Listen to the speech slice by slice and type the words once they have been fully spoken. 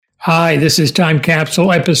Hi, this is Time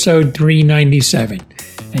Capsule, episode 397,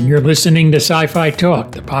 and you're listening to Sci-Fi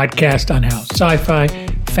Talk, the podcast on how sci-fi,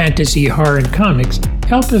 fantasy, horror, and comics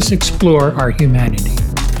help us explore our humanity.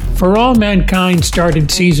 For All Mankind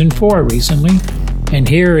started season 4 recently, and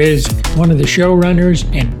here is one of the showrunners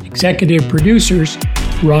and executive producers,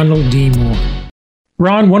 Ronald D. Moore.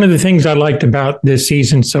 Ron, one of the things I liked about this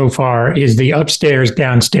season so far is the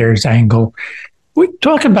upstairs-downstairs angle. We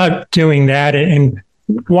talk about doing that, and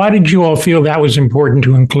why did you all feel that was important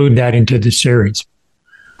to include that into the series?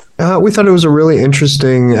 We thought it was a really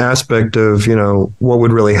interesting aspect of, what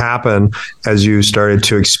would really happen as you started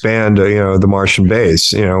to expand, the Martian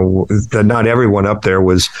base, that not everyone up there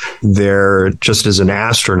was there just as an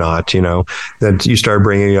astronaut, that you started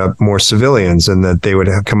bringing up more civilians and that they would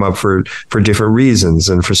have come up for different reasons.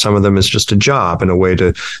 And for some of them, it's just a job and a way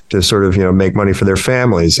to sort of, make money for their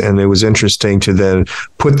families. And it was interesting to then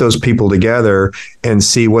put those people together and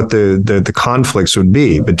see what the conflicts would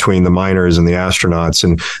be between the miners and the astronauts,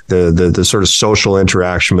 and the sort of social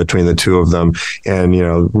interaction between the two of them, and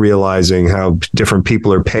realizing how different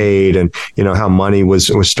people are paid, and how money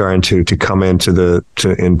was starting to come into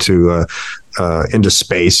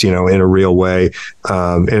space, in a real way.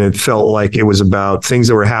 And it felt like it was about things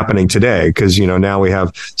that were happening today, because, now we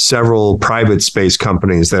have several private space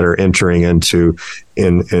companies that are entering into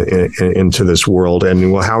this world.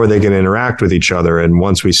 And well, how are they going to interact with each other? And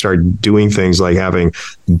once we start doing things like having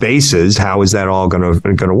bases, how is that all going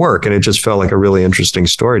to work? And it just felt like a really interesting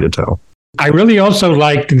story to tell. I really also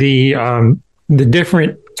liked the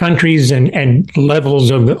different countries and levels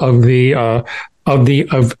of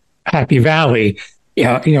Happy Valley.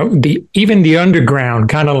 Yeah, even the underground,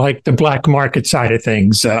 kind of like the black market side of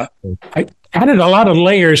things. I added a lot of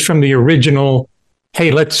layers from the original,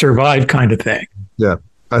 hey, let's survive kind of thing. Yeah,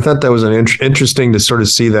 I thought that was an interesting to sort of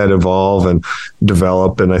see that evolve and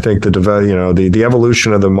develop. And I think the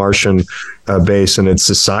evolution of the Martian base and its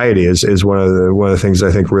society is one of the things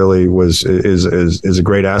I think really is a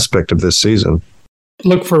great aspect of this season.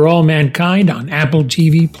 Look for All Mankind on Apple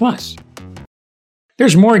TV Plus.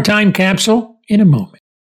 There's more Time Capsule in a moment.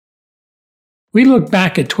 We look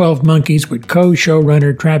back at 12 Monkeys with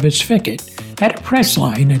co-showrunner Travis Fickett at a press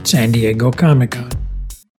line at San Diego Comic-Con.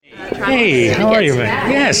 Hey, how are you, man?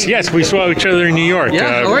 Yes, we saw each other in New York.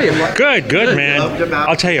 Yeah, how are you? Good, man.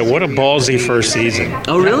 I'll tell you, what a ballsy first season.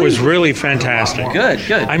 Oh, really? It was really fantastic. Good.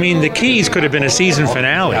 I mean, the Keys could have been a season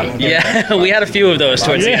finale. Yeah, we had a few of those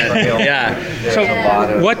towards the end. Yeah. So,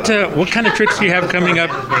 what kind of tricks do you have coming up?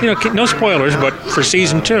 No spoilers, but for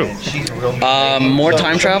season 2. More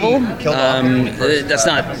time travel. That's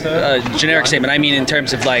not a generic statement. I mean, in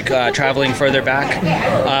terms of traveling further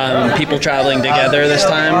back, people traveling together this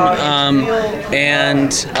time.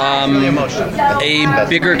 And a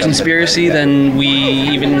bigger conspiracy than we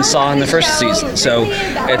even saw in the first season. So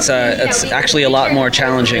it's actually a lot more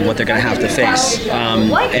challenging what they're going to have to face.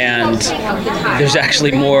 And there's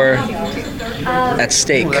actually more at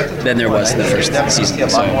stake than there was in the first season.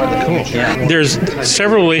 So, cool. Yeah. There's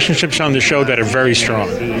several relationships on the show that are very strong.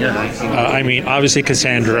 I mean, obviously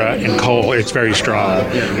Cassandra and Cole, it's very strong.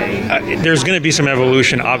 There's going to be some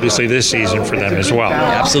evolution, obviously, this season for them as well.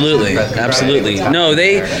 Absolutely. No,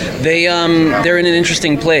 they're in an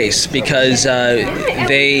interesting place because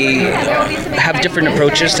they have different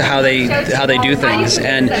approaches to how they do things.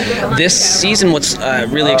 And this season, what's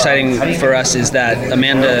really exciting for us is that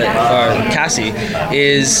Amanda, or Cassie,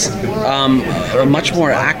 is a much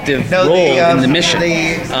more active role in the mission.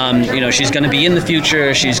 She's going to be in the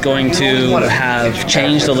future. She's going to have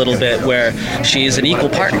changed a little bit, where she is an equal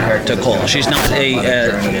partner to Cole. She's not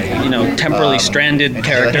a temporally stranded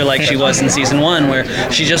character like she was in season 1, where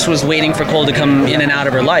she just was waiting for Cole to come in and out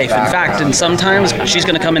of her life. In fact, and sometimes she's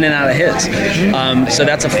going to come in and out of his. So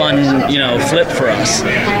that's a fun, flip for us.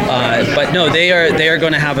 But no, they are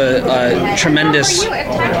going to have a tremendous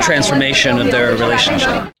transformation of their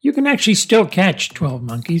relationship. You can actually still catch 12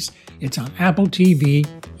 Monkeys. It's on Apple TV,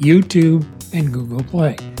 YouTube, and Google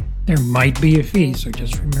Play. There might be a fee, so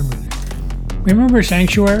just remember that. Remember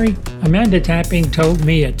Sanctuary? Amanda Tapping told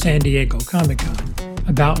me at San Diego Comic-Con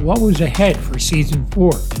about what was ahead for season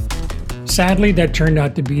 4. Sadly, that turned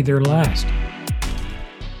out to be their last.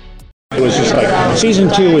 It was just like,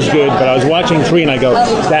 season 2 was good, but I was watching 3 and I go,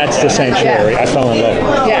 that's the Sanctuary. I fell in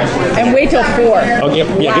love. Yeah, and wait till 4. Oh, yeah,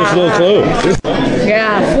 give us a little clue.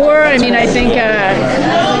 Yeah, 4, I mean, I think,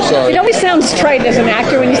 it always sounds trite as an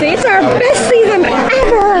actor when you say, it's our best season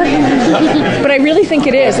ever. But I really think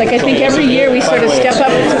it is. I think every year we sort of step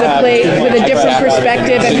up to the plate with a different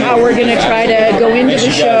perspective and how we're going to try to go into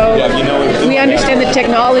the show. We understand the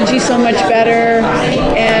technology so much better.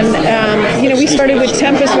 And, we started with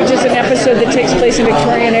Tempest, which is an episode that takes place in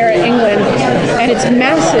Victorian era England, and it's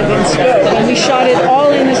massive in scope. And we shot it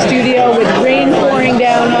all in the studio with rain pouring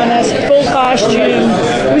down on us, full costume.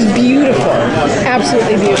 It was beautiful,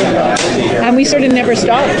 absolutely beautiful. And we sort of never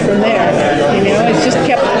stopped from there. It's just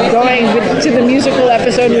kept going to the musical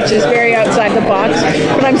episode, which is very outside the box.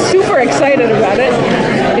 But I'm super excited about it.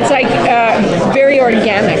 It's like very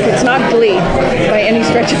organic. It's not Glee by any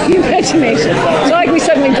stretch of the imagination. It's not like we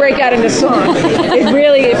suddenly break out into song.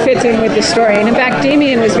 It fits in with the story. And in fact,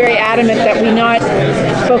 Damien was very adamant that we not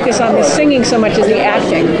focus on the singing so much as the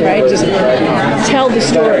acting, right? Just tell the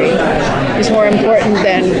story is more important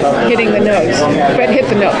than hitting the notes. But hit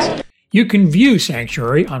the notes. You can view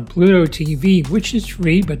Sanctuary on Pluto TV, which is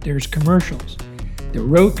free, but there's commercials. The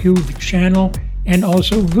Roku channel and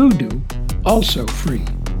also Vudu, also free.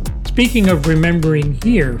 Speaking of remembering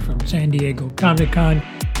here from San Diego Comic-Con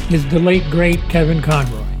is the late, great Kevin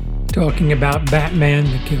Conroy, talking about Batman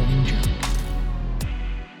the Killing Joke.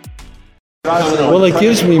 Well, it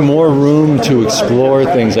gives me more room to explore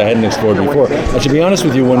things I hadn't explored before. And to be honest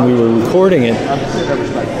with you, when we were recording it,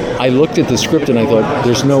 I looked at the script and I thought,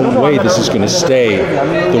 there's no way this is going to stay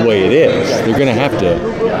the way it is. They're going to have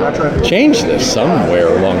to change this somewhere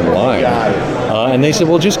along the line. And they said,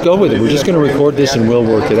 well, just go with it. We're just going to record this and we'll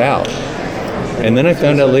work it out. And then I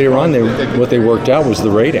found out later on what they worked out was the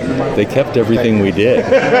rating. They kept everything we did.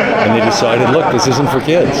 And they decided, look, this isn't for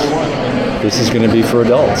kids. This is going to be for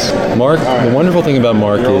adults. Mark, the wonderful thing about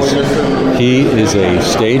Mark is he is a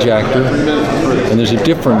stage actor, and there's a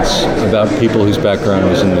difference about people whose background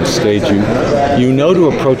is in the stage. You know to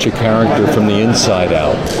approach a character from the inside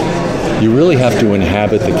out. You really have to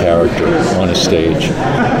inhabit the character on a stage.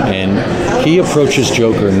 And he approaches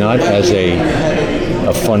Joker not as a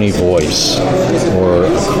funny voice or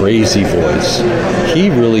a crazy voice. He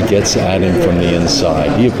really gets at him from the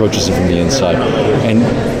inside. He approaches him from the inside. And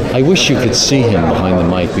I wish you could see him behind the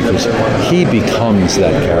mic because he becomes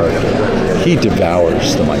that character. He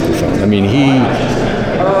devours the microphone. I mean,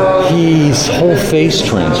 his whole face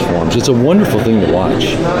transforms. It's a wonderful thing to watch.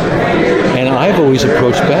 And I've always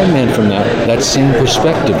approached Batman from that same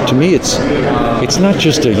perspective. To me, it's not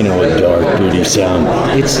just a dark, broody sound.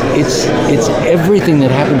 It's everything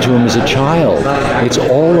that happened to him as a child. It's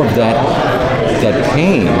all of that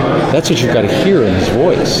pain. That's what you've got to hear in his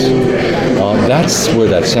voice. That's where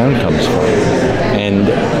that sound comes from.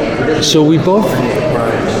 And so we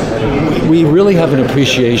really have an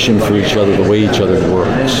appreciation for each other, the way each other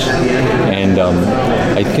works. And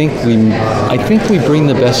I think we bring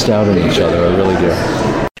the best out in each other. I really do.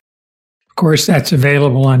 Of course, that's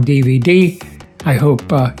available on DVD. I hope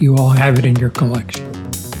you all have it in your collection.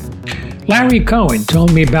 Larry Cohen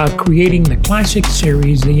told me about creating the classic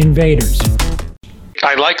series, The Invaders.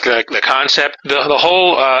 I like the concept. The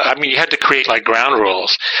whole, you had to create like ground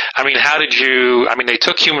rules. How did you, they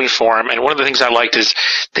took human form, and one of the things I liked is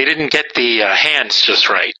they didn't get the hands just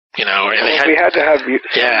right, we had to have some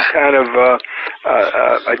kind of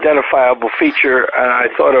identifiable feature, and I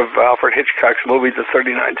thought of Alfred Hitchcock's movie, The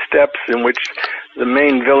 39 Steps, in which the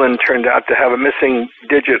main villain turned out to have a missing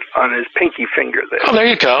digit on his pinky finger there. Oh, there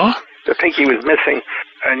you go. The pinky was missing,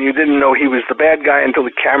 and you didn't know he was the bad guy until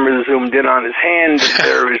the camera zoomed in on his hand, and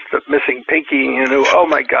there was the missing pinky, and you knew, oh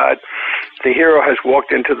my God, the hero has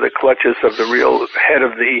walked into the clutches of the real head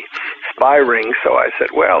of the spy ring. So I said,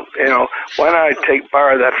 well, why not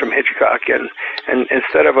borrow that from Hitchcock, and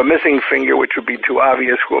instead of a missing finger, which would be too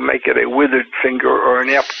obvious, we'll make it a withered finger or an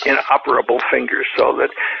inoperable finger, so that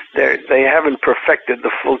they haven't perfected the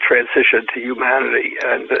full transition to humanity,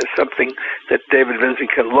 and something that David Vincent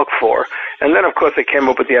can look for. And then, of course, they came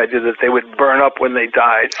up with the idea that they would burn up when they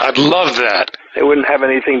died. I'd love that. They wouldn't have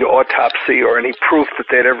anything to autopsy or any proof that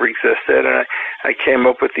they'd ever existed. And I came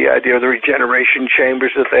up with the idea of the regeneration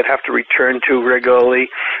chambers that they'd have to return to regularly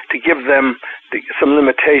to give them some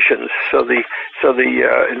limitations. So the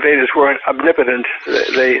invaders weren't omnipotent.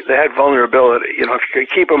 They had vulnerability. If you could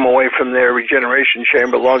keep them away from their regeneration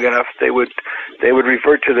chamber long enough, they would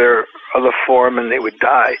revert to their other form and they would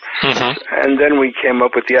die. Mm-hmm. And then we came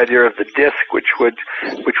up with the idea of the disc, which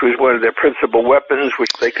was one of their principal weapons,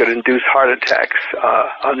 which they could induce heart attacks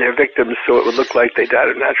on their victims, so it would look like they died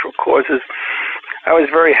of natural causes. I was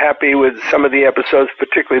very happy with some of the episodes,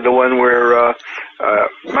 particularly the one where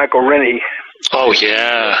Michael Rennie, oh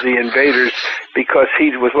yeah, the invaders, because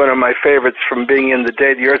he was one of my favorites from being in The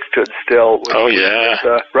Day the Earth Stood Still.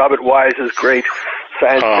 With Robert Wise's great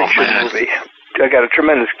science fiction movie. I got a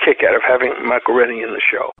tremendous kick out of having Michael Rennie in the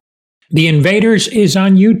show. The Invaders is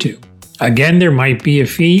on YouTube. Again, there might be a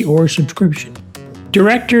fee or subscription.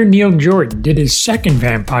 Director Neil Jordan did his second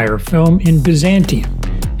vampire film in Byzantium.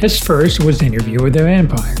 His first was Interview with the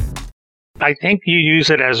Vampire. I think you use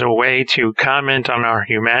it as a way to comment on our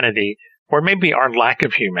humanity, or maybe our lack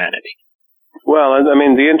of humanity. Well, I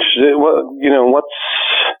mean,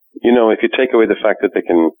 if you take away the fact that they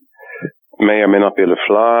may or may not be able to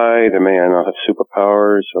fly, they may or not have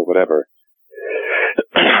superpowers or whatever.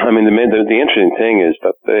 I mean, the interesting thing is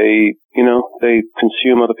that they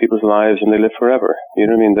consume other people's lives and they live forever. You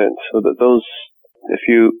know what I mean?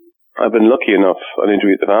 I've been lucky enough on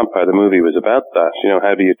Interview with the Vampire, the movie was about that. You know,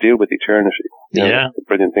 how do you deal with eternity? Yeah. The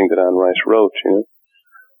brilliant thing that Anne Rice wrote, you know.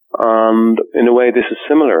 And in a way, this is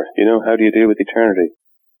similar. You know, how do you deal with eternity?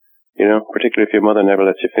 You know, particularly if your mother never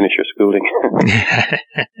lets you finish your schooling.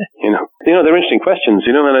 You know, they're interesting questions,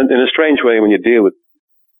 you know, and in a strange way, when you examine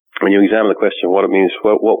the question, what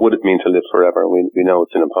would it mean to live forever? We know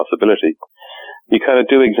it's an impossibility. You kind of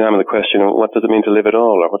do examine the question, what does it mean to live at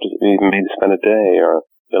all? Or what does it even mean to spend a day or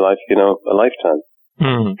a life, a lifetime?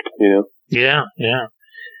 You know? Yeah, yeah.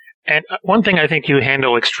 And one thing I think you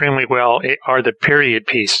handle extremely well are the period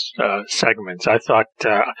piece segments. I thought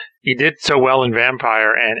you did so well in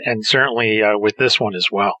Vampire and certainly with this one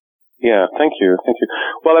as well. Yeah, thank you.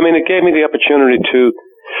 Well, I mean, it gave me the opportunity to,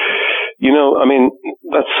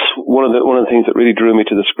 that's one of the things that really drew me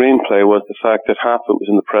to the screenplay was the fact that half of it was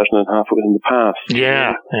in the present and half of it was in the past.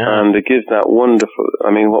 Yeah, yeah. And it gives that wonderful,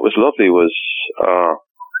 I mean, what was lovely was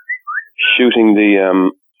shooting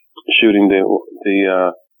the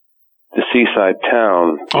seaside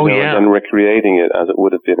town, and recreating it as it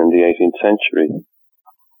would have been in the 18th century.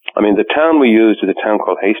 I mean, the town we used is a town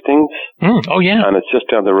called Hastings. Oh, yeah. And it's just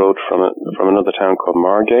down the road from another town called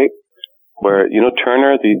Margate, where,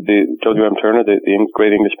 Turner, the W.M. Turner, the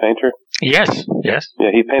great English painter? Yes, yes.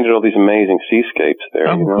 Yeah, he painted all these amazing seascapes there,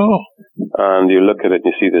 Cool. And you look at it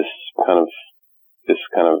and you see this kind of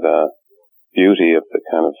beauty of the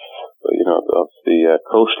kind of, of the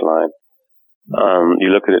coastline. You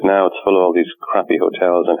look at it now, it's full of all these crappy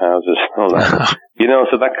hotels and houses and all that.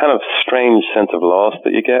 So that kind of strange sense of loss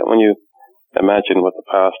that you get when you imagine what the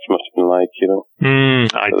past must have been like, the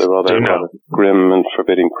rather grim and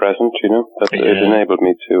forbidding present, It enabled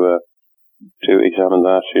me to examine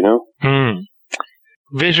that,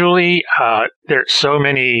 Visually, there's so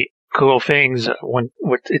many cool things. What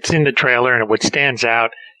it's in the trailer, and what stands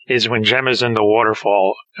out is when Gemma's in the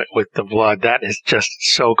waterfall with the blood. That is just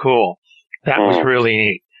so cool. That was really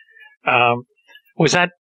neat. Was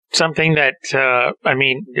that something that,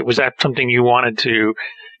 was that something you wanted to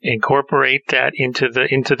incorporate that into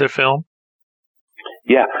the film?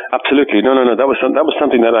 Yeah, absolutely. No. That was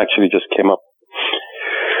something that actually just came up.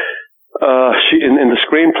 In the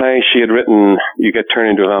screenplay, she had written, you get turned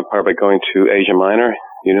into a vampire by going to Asia Minor,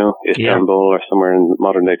 Istanbul or somewhere in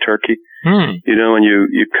modern day Turkey. And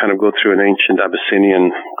you kind of go through an ancient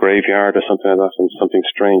Abyssinian graveyard or something like that, and something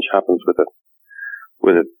strange happens with a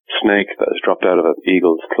snake that has dropped out of an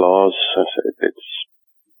eagle's claws.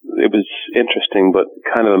 It was interesting, but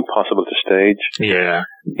kind of impossible to stage. Yeah.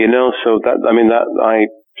 So I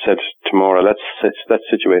said to Maura, let's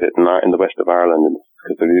situate it in the west of Ireland,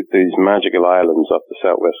 because there are these magical islands off the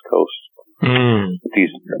southwest coast.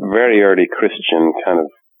 These very early Christian kind of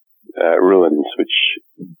ruins, which,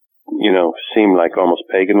 seem like almost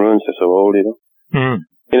pagan ruins. They're so old,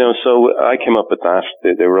 so I came up with that.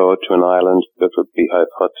 They rode to an island that would be hut,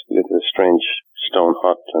 a strange stone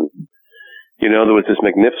hut, and there was this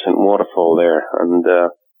magnificent waterfall there, and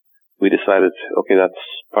we decided, okay, that's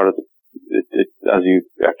part of it. As you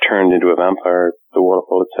are turned into a vampire, the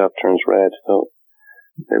waterfall itself turns red. So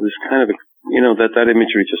it was kind of that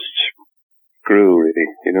imagery just grew, really,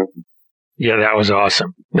 Yeah, that was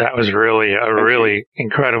awesome. That was really a really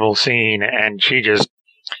incredible scene, and she just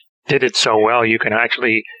did it so well. You can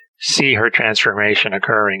actually see her transformation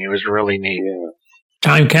occurring. It was really neat. Yeah.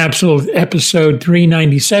 Time Capsule episode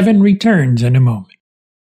 397 returns in a moment.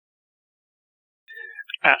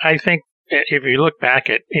 I think if you look back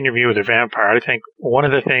at Interview with a Vampire, I think one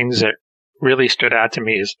of the things that really stood out to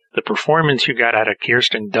me is the performance you got out of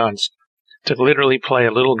Kirsten Dunst to literally play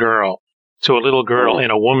a little girl to a little girl in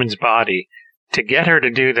a woman's body. To get her to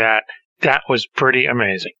do that, that was pretty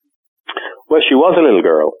amazing. Well, she was a little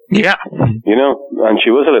girl. Yeah. And she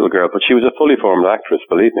was a little girl, but she was a fully formed actress,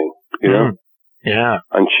 believe me, Yeah.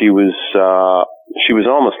 And she was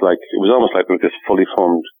almost like with this fully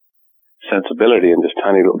formed sensibility in this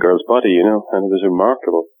tiny little girl's body, and it was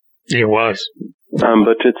remarkable. It was.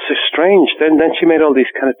 But it's strange. Then she made all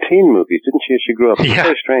these kind of teen movies, didn't she? As she grew up, it's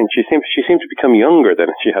very strange. She seemed to become younger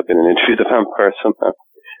than she had been in Interview with the Vampire somehow.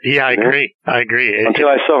 Yeah, I agree. Until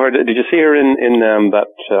I saw her. Did you see her in that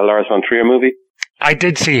Lars von Trier movie? I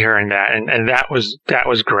did see her in that, and that was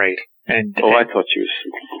great. And I thought she was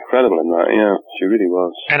incredible in that. Yeah, she really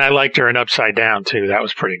was. And I liked her in Upside Down too. That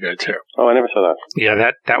was pretty good too. Oh, I never saw that.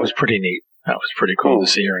 Yeah, that was pretty neat. That was pretty cool to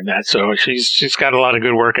see her in that. So she's got a lot of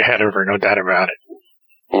good work ahead of her, no doubt about it.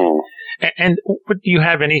 And do you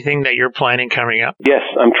have anything that you're planning coming up? Yes,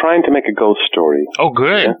 I'm trying to make a ghost story. Oh,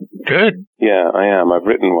 good. Yeah. Good. Yeah, I am. I've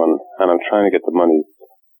written one, and I'm trying to get the money.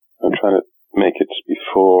 I'm trying to make it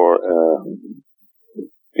before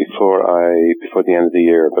the end of the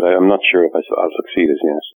year, but I'm not sure if I'll succeed as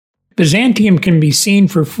yet. Byzantium can be seen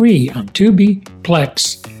for free on Tubi,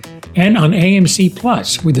 Plex, and on AMC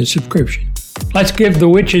Plus with a subscription. Let's give the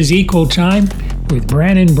witches equal time with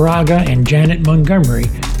Brannon Braga and Janet Montgomery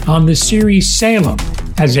on the series Salem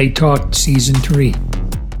as they talked season 3.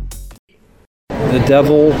 The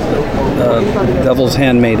devil's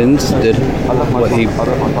handmaidens did what he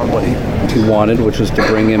wanted, which was to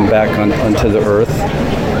bring him back onto the earth.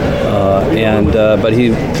 But he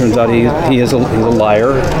turns out he's a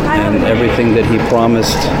liar, and everything that he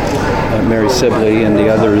promised Mary Sibley and the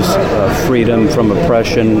others, freedom from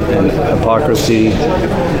oppression and hypocrisy,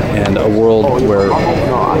 and a world where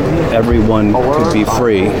everyone could be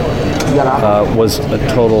free, was a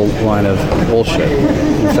total line of bullshit.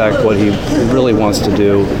 In fact, what he really wants to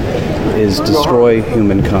do is destroy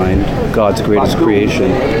humankind, God's greatest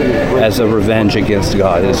creation, as a revenge against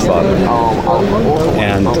God, his Father.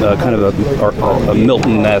 And kind of a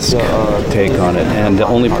Milton-esque take on it. And the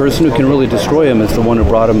only person who can really destroy him is the one who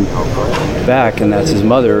brought him back, and that's his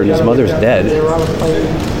mother, and his mother's dead.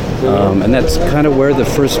 And that's kind of where the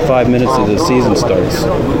first 5 minutes of the season starts,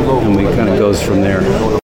 and we kind of goes from there.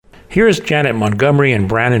 Here's Janet Montgomery and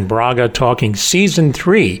Brannon Braga talking season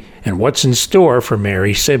 3 and what's in store for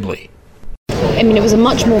Mary Sibley. I mean, it was a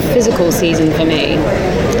much more physical season for me,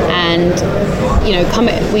 and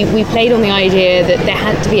we played on the idea that there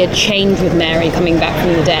had to be a change with Mary coming back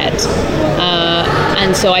from the dead,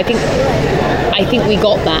 and so I think we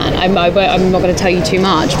got that. I'm not going to tell you too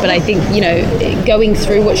much, but I think going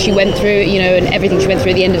through what she went through, and everything she went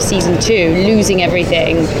through at the end of season 2, losing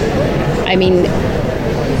everything. I mean,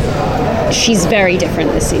 she's very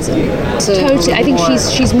different this season. Totally, I think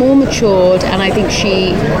she's more matured, and I think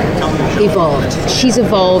she evolved. She's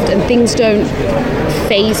evolved, and things don't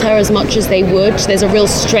phase her as much as they would. There's a real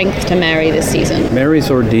strength to Mary this season. Mary's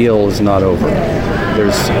ordeal is not over.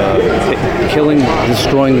 There's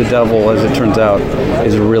destroying the devil, as it turns out,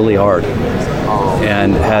 is really hard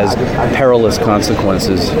and has perilous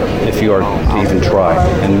consequences if you are to even try.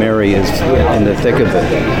 And Mary is in the thick of it.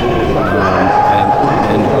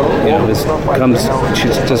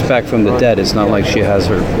 She's just back from the dead. It's not like she has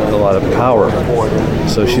a lot of power.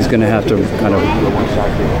 So she's going to have to kind of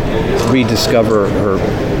rediscover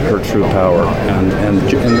her true power. And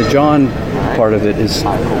the John part of it is,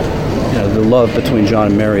 the love between John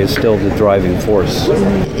and Mary is still the driving force.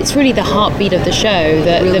 It's really the heartbeat of the show,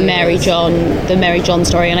 the Mary John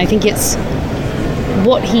story, and I think it's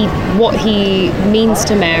what he means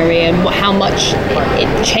to Mary and how much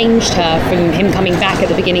it changed her from him coming back at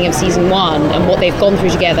the beginning of season 1, and what they've gone through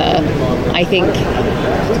together, I think,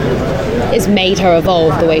 has made her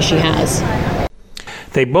evolve the way she has.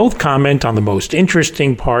 They both comment on the most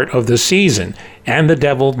interesting part of the season, and the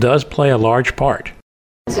devil does play a large part.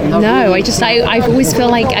 No, I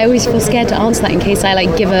always feel scared to answer that in case I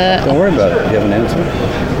give a... Don't worry about it. You have an answer?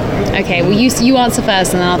 Okay, well, you answer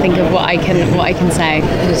first, and then I'll think of what I can say.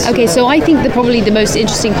 Okay, so I think probably the most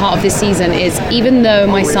interesting part of this season is, even though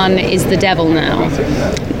my son is the devil now,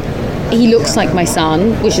 he looks like my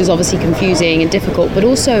son, which is obviously confusing and difficult, but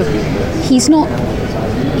also he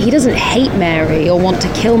doesn't hate Mary or want to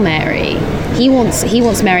kill Mary. He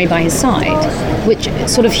wants Mary by his side, which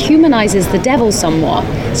sort of humanizes the devil somewhat.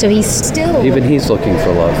 So he's still... Even he's looking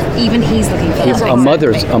for love. Even he's looking for love.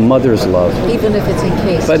 A mother's love. Even if it's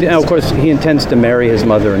encased. But of course, he intends to marry his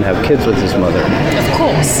mother and have kids with his mother. Of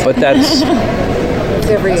course. But that's...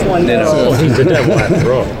 Everyone knows. He's the devil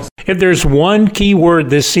after all. If there's one key word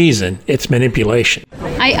this season, it's manipulation.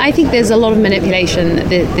 I think there's a lot of manipulation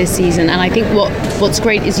this season, and I think what's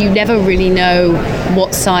great is you never really know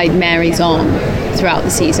what side Mary's on throughout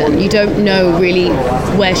the season. You don't know really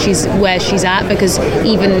where she's at, because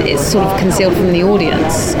even it's sort of concealed from the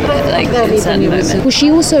audience, in certain moments. Well,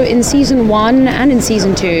 she also, in season 1 and in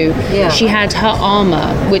season 2, she had her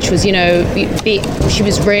armor, which was, she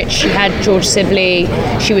was rich, she had George Sibley,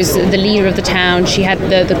 she was the leader of the town, she had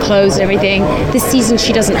the clothes and everything. This season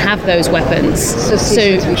she doesn't have those weapons.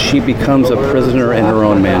 So she becomes a prisoner in her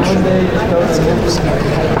own mansion.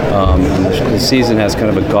 And the season has kind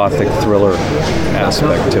of a gothic thriller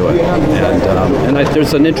aspect to it, and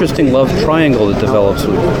there's an interesting love triangle that develops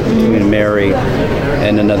between Mary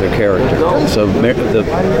and another character. So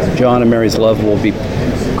John and Mary's love will be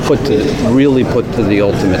really put to the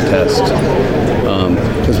ultimate test.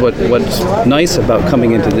 Because what's nice about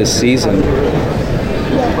coming into this season,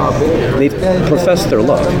 they've professed their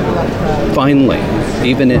love, finally,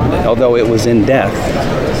 although it was in death,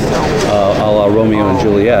 a la Romeo and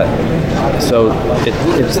Juliet. So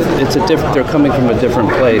it's a different. They're coming from a different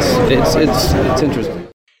place. It's interesting.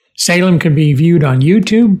 Salem can be viewed on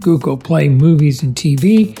YouTube, Google Play Movies and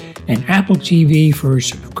TV, and Apple TV for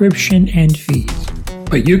subscription and fees.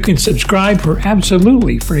 But you can subscribe for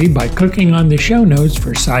absolutely free by clicking on the show notes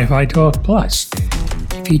for Sci-Fi Talk Plus.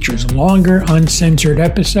 It features longer, uncensored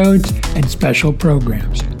episodes and special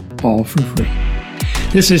programs, all for free.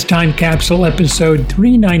 This is Time Capsule episode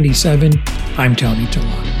 397. I'm Tony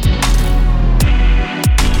Talon.